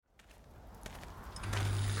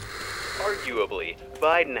Arguably,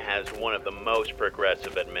 Biden has one of the most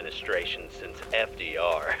progressive administrations since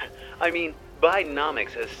FDR. I mean,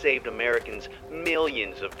 Bidenomics has saved Americans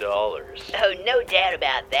millions of dollars. Oh, no doubt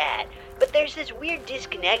about that. But there's this weird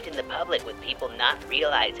disconnect in the public with people not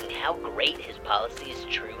realizing how great his policies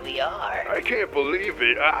truly are. I can't believe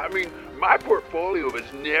it. I mean, my portfolio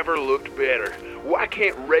has never looked better. Why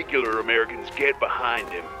can't regular Americans get behind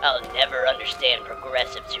him? I'll never understand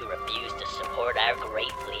progressives who refuse to support our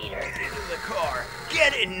great leader. Get into the car.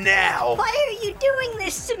 Get in now. Why are you doing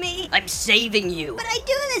this to me? I'm saving you. But I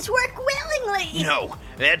do this work willingly. No,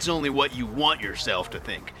 that's only what you want yourself to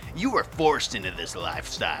think. You were forced into this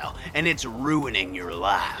lifestyle, and it's ruining your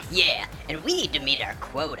life. Yeah, and we need to meet our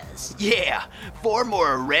quotas. Yeah, 4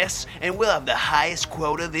 more arrests, and we'll have the highest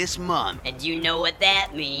quota this month. And you know what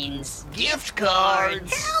that means. Gift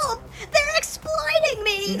cards. Help! They're exploiting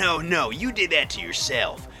me! No, you did that to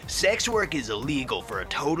yourself. Sex work is illegal for a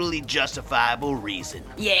totally justifiable reason.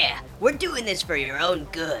 Yeah, we're doing this for your own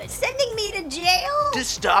good. Sending me to jail? To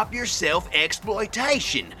stop your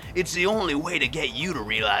self-exploitation. It's the only way to get you to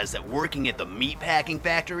realize that working at the meatpacking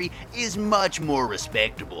factory is much more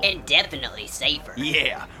respectable. And definitely safer.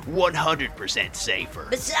 Yeah, 100% safer.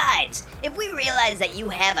 Besides, if we realize that you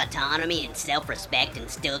have autonomy and self-respect and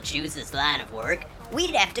still choose this line of work,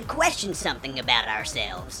 we'd have to question something about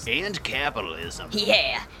ourselves. And capitalism.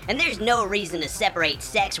 Yeah, and there's no reason to separate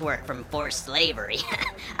sex work from forced slavery.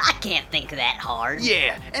 I can't think that hard.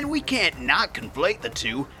 Yeah, and we can't not conflate the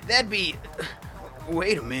two. That'd be...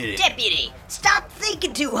 Wait a minute. Deputy, stop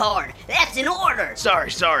thinking too hard. That's an order.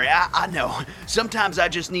 Sorry, I know. Sometimes I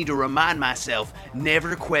just need to remind myself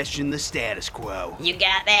never question the status quo. You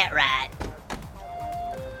got that right.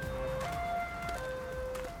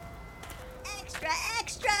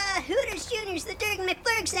 Extra! Hooters Jr.'s The Durgan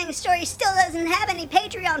McFlurgsang Story still doesn't have any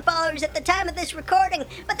Patreon followers at the time of this recording,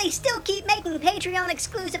 but they still keep making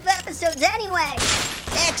Patreon-exclusive episodes anyway.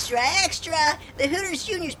 Extra! The Hooters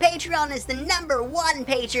Jr.'s Patreon is the #1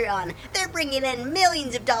 Patreon. They're bringing in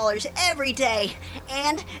millions of dollars every day,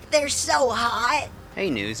 and they're so hot. Hey,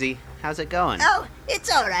 Newsy. How's it going? Oh,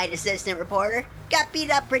 it's alright, assistant reporter. Got beat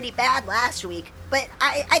up pretty bad last week, but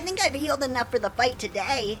I think I've healed enough for the fight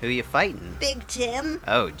today. Who you fighting? Big Tim.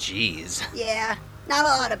 Oh, jeez. Yeah, not a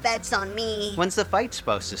lot of bets on me. When's the fight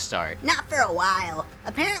supposed to start? Not for a while.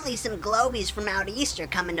 Apparently some Globies from out east are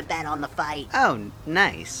coming to bet on the fight. Oh,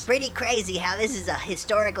 nice. Pretty crazy how this is a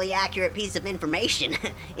historically accurate piece of information,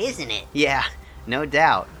 isn't it? Yeah, no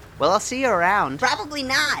doubt. Well, I'll see you around. Probably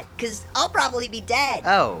not, because I'll probably be dead.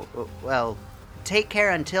 Oh, well, take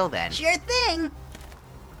care until then. Sure thing.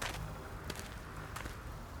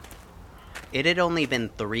 It had only been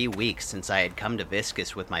 3 weeks since I had come to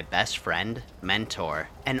Viscus with my best friend, mentor,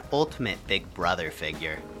 and ultimate big brother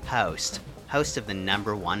figure, host of the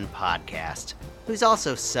 #1 podcast, who's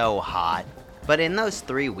also so hot. But in those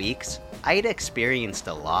 3 weeks, I'd experienced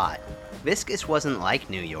a lot. Viscus wasn't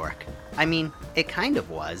like New York. I mean, it kind of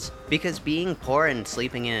was, because being poor and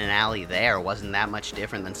sleeping in an alley there wasn't that much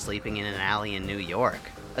different than sleeping in an alley in New York.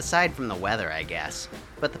 Aside from the weather, I guess.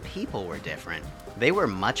 But the people were different. They were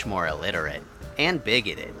much more illiterate, and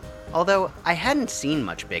bigoted. Although, I hadn't seen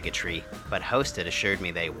much bigotry, but Host had assured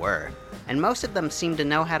me they were. And most of them seemed to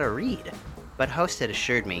know how to read. But Host had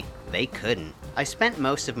assured me they couldn't. I spent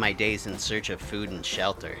most of my days in search of food and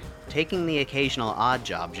shelter, taking the occasional odd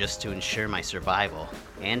job just to ensure my survival,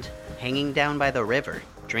 and hanging down by the river,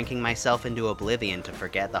 drinking myself into oblivion to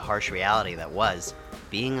forget the harsh reality that was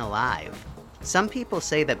being alive. Some people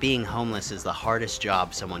say that being homeless is the hardest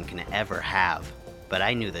job someone can ever have, but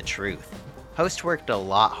I knew the truth. Host worked a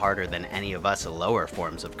lot harder than any of us lower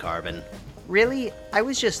forms of carbon. Really, I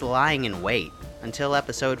was just lying in wait until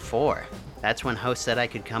episode 4. That's when Host said I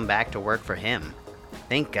could come back to work for him.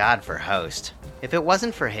 Thank God for Host. If it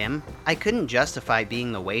wasn't for him, I couldn't justify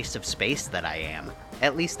being the waste of space that I am.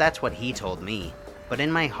 At least that's what he told me. But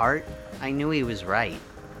in my heart, I knew he was right.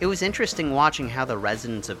 It was interesting watching how the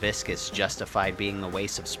residents of Viscus justified being the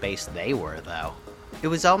waste of space they were, though. It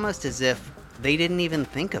was almost as if they didn't even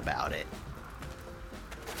think about it.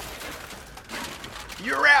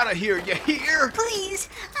 You're out of here, you hear? Please,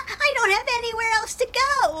 I don't have anywhere else to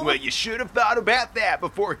go. Well, you should have thought about that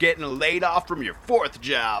before getting laid off from your 4th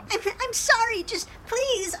job. I'm sorry, just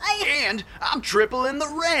please, And I'm tripling the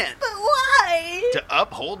rent. But why? To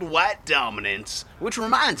uphold white dominance. Which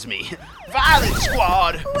reminds me, Violence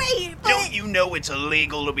Squad! Wait, but... Don't you know it's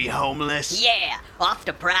illegal to be homeless? Yeah, off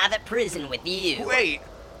to private prison with you. Wait,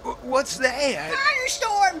 what's that?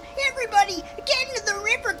 Firestorm! Everybody, get into the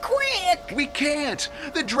river quick! We can't!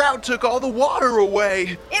 The drought took all the water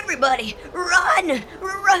away! Everybody, run!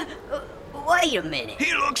 Wait a minute.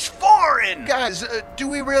 He looks foreign! Guys, do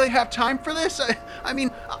we really have time for this? I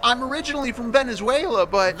mean, I'm originally from Venezuela,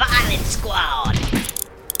 but... Violent Squad!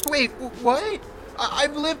 Wait, what?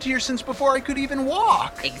 I've lived here since before I could even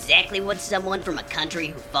walk. Exactly what someone from a country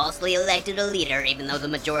who falsely elected a leader, even though the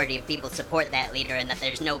majority of people support that leader and that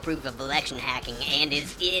there's no proof of election hacking, and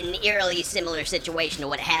is in an eerily similar situation to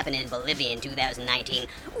what happened in Bolivia in 2019,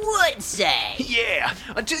 would say. Yeah,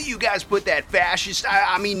 until you guys put that fascist,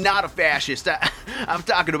 I mean not a fascist, I'm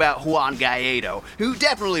talking about Juan Guaido, who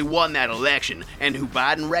definitely won that election, and who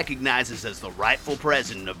Biden recognizes as the rightful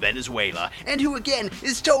president of Venezuela, and who again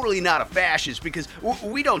is totally not a fascist because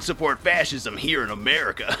we don't support fascism here in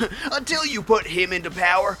America. Until you put him into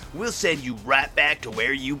power, we'll send you right back to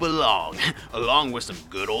where you belong, along with some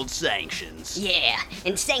good old sanctions. Yeah,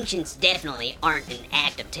 and sanctions definitely aren't an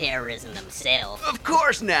act of terrorism themselves. Of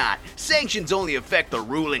course not! Sanctions only affect the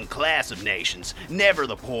ruling class of nations, never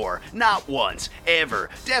the poor. Not once, ever.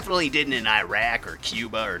 Definitely didn't in Iraq or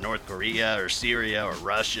Cuba or North Korea or Syria or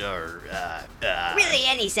Russia or, Really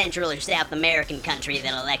any Central or South American country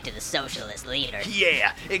that elected a socialist leader.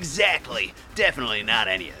 Yeah, exactly. Definitely not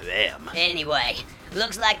any of them. Anyway,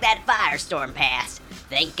 looks like that firestorm passed.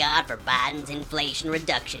 Thank God for Biden's Inflation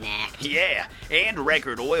Reduction Act. Yeah, and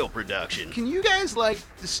record oil production. Can you guys,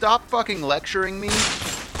 stop fucking lecturing me?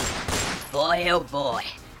 Boy, oh boy.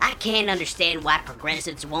 I can't understand why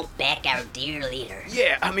progressives won't back our dear leader.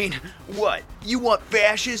 Yeah, I mean, what? You want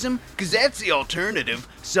fascism? 'Cause that's the alternative.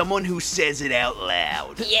 Someone who says it out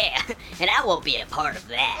loud. Yeah, and I won't be a part of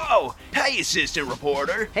that. Oh, hey, assistant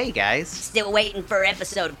reporter. Hey guys, Still waiting for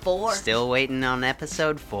episode 4? still waiting on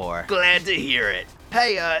episode 4. Glad to hear it.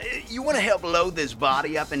 Hey, you want to help load this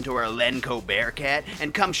body up into our Lenco Bearcat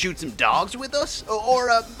and come shoot some dogs with us? Or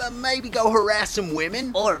maybe go harass some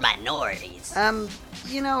women? Or minorities.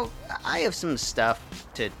 You know, I have some stuff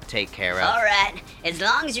to take care of. Alright, as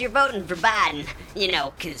long as you're voting for Biden,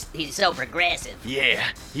 'cause he's so progressive. Yeah,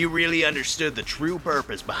 he really understood the true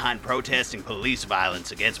purpose behind protesting police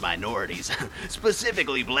violence against minorities,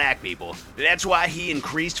 specifically black people. That's why he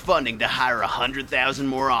increased funding to hire 100,000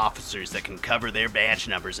 more officers that can cover their badge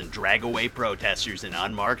numbers and drag away protesters in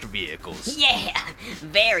unmarked vehicles. Yeah,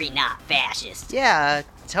 very not fascist. Yeah,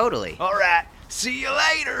 totally. All right, see you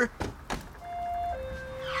later.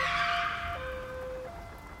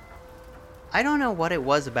 I don't know what it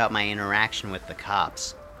was about my interaction with the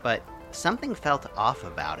cops, but something felt off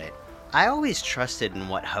about it. I always trusted in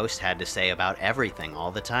what Host had to say about everything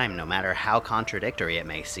all the time, no matter how contradictory it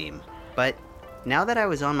may seem. But now that I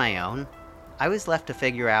was on my own, I was left to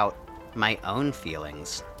figure out my own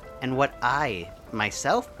feelings and what I,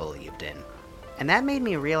 myself, believed in. And that made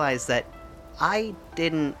me realize that I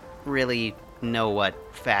didn't really know what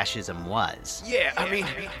fascism was. Yeah, I mean,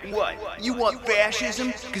 what? You want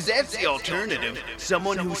fascism? 'Cause that's the alternative.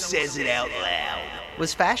 Someone who says it out loud.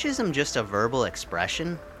 Was fascism just a verbal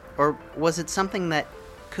expression? Or was it something that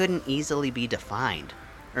couldn't easily be defined?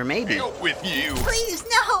 Or maybe... With you. Please,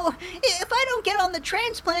 no! If I don't get on the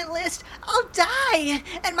transplant list, I'll die!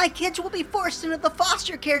 And my kids will be forced into the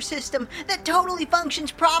foster care system that totally functions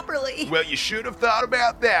properly. Well, you should have thought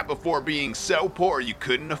about that before being so poor you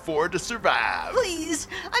couldn't afford to survive. Please,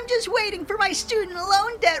 I'm just waiting for my student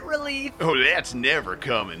loan debt relief. Oh, that's never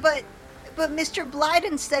coming. But Mr.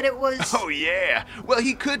 Blyden said it was... Oh, yeah. Well,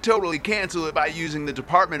 he could totally cancel it by using the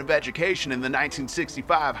Department of Education and the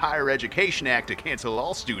 1965 Higher Education Act to cancel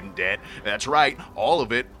all student debt. That's right, all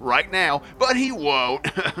of it, right now. But he won't.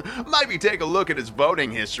 Maybe take a look at his voting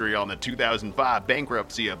history on the 2005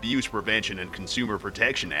 Bankruptcy Abuse Prevention and Consumer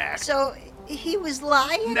Protection Act. So, he was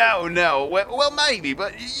lying? No. Well, maybe,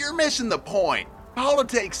 but you're missing the point.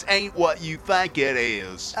 Politics ain't what you think it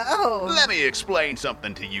is. Oh. Let me explain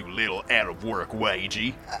something to you, little out-of-work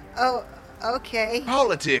wagey. Oh, okay.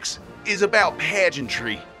 Politics is about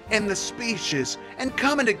pageantry and the speeches and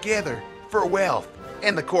coming together for wealth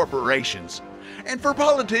and the corporations. And for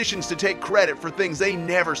politicians to take credit for things they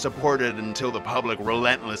never supported until the public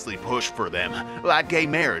relentlessly pushed for them, like gay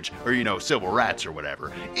marriage or, civil rights or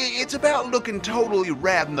whatever. It's about looking totally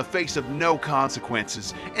rad in the face of no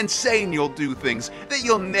consequences and saying you'll do things that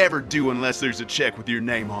you'll never do unless there's a check with your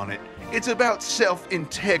name on it. It's about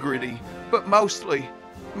self-integrity, but mostly,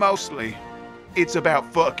 it's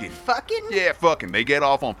about fucking. Fucking? Yeah, fucking. They get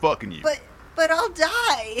off on fucking you. But I'll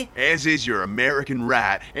die. As is your American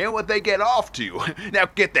right, and what they get off to. Now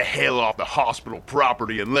get the hell off the hospital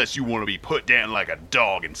property unless you want to be put down like a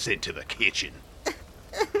dog and sent to the kitchen.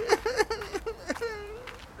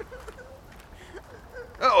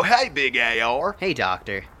 Oh, hey, Big AR. Hey,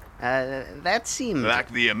 Doctor. That seemed...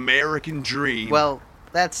 Like the American dream. Well,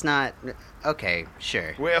 that's not... Okay,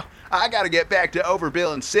 sure. Well, I gotta get back to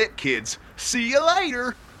overbilling sick kids. See you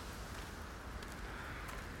later!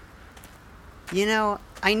 You know,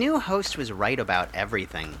 I knew Host was right about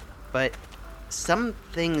everything, but some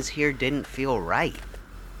things here didn't feel right.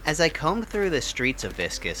 As I combed through the streets of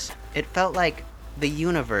Viscus, it felt like the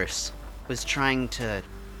universe was trying to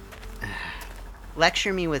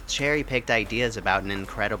lecture me with cherry-picked ideas about an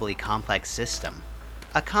incredibly complex system.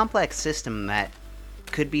 A complex system that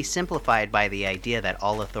could be simplified by the idea that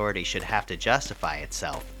all authority should have to justify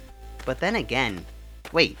itself. But then again,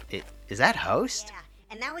 wait, is that Host? Yeah,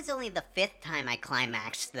 and that was only the 5th time I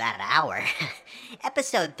climaxed that hour.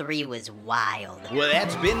 Episode 3 was wild. Well,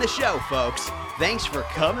 that's been the show, folks. Thanks for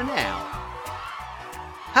coming out.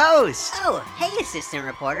 Host! Oh, hey, assistant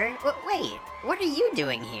reporter. Wait, what are you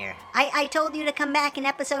doing here? I told you to come back in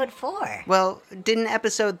episode 4. Well, didn't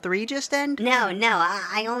episode 3 just end? No,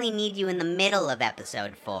 I only need you in the middle of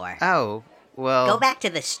episode 4. Oh, well... Go back to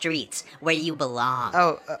the streets, where you belong.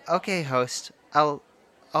 Oh, okay, Host. I'll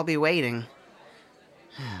be waiting.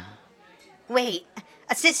 Wait,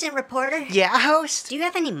 assistant reporter? Yeah, Host? Do you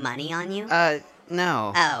have any money on you?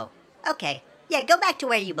 No. Oh, okay. Yeah, go back to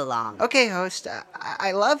where you belong. Okay, Host.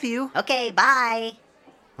 I love you. Okay, bye.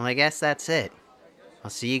 Well, I guess that's it. I'll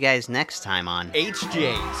see you guys next time on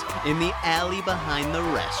HJ's in the alley behind the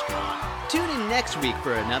restaurant. Tune in next week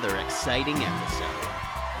for another exciting episode.